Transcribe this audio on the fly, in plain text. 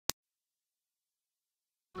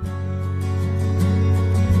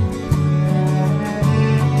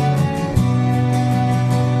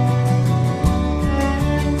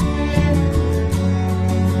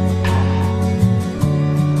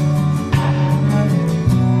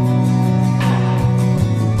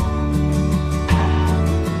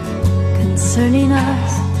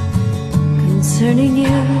us, concerning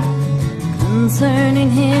you, concerning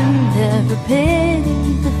him. Never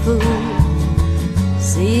pity the fool.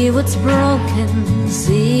 See what's broken,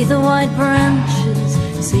 see the white branches,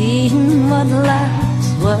 seeing what laughs,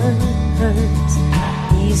 what hurts,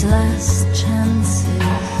 these last chances.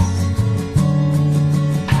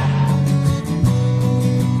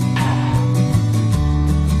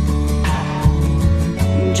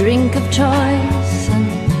 Drink of choice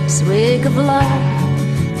and swig of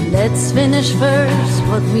love. Let's finish first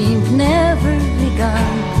what we've never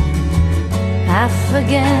begun. Half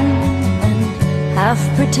again and half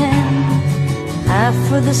pretend, half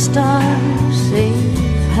for the stars, save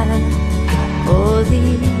half for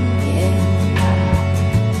the end.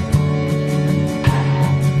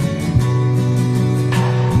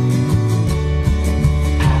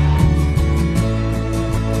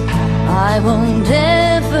 I won't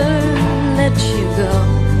ever let you go.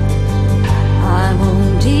 I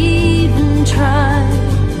won't even try.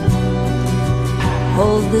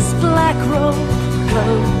 Hold this black robe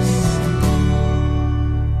close,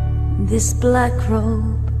 this black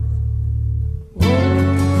robe.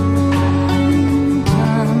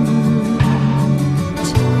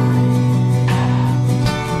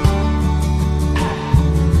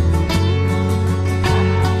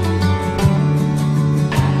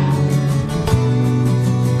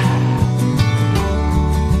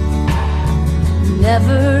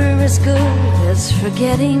 Never as good as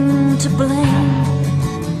forgetting to blame.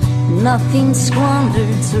 Nothing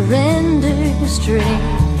squandered, surrendered, strayed.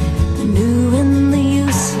 The new and the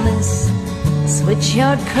useless,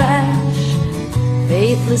 switchyard crash,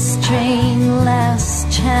 faithless train, last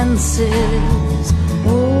chances.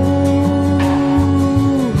 Always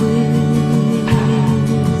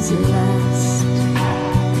last.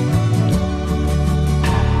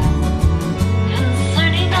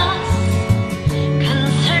 Concerning us,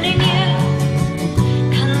 concerning you,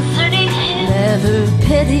 concerning him. Never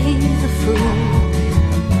pity the fool.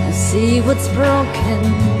 I see what's broken,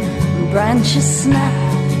 branches snap.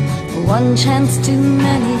 One chance too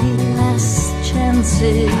many, last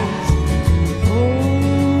chances.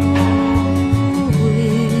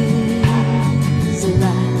 Always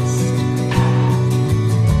last.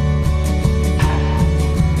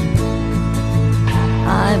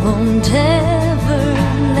 I won't ever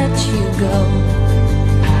let you go.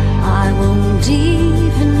 I won't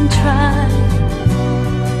even try.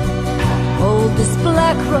 Hold this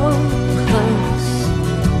black robe close,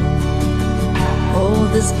 hold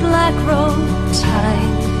this black robe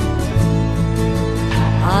tight.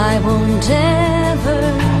 I won't ever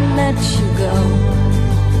let you go.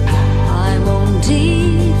 I won't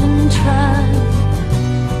even try.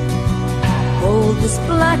 Hold this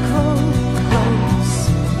black robe close,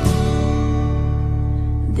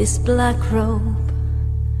 this black robe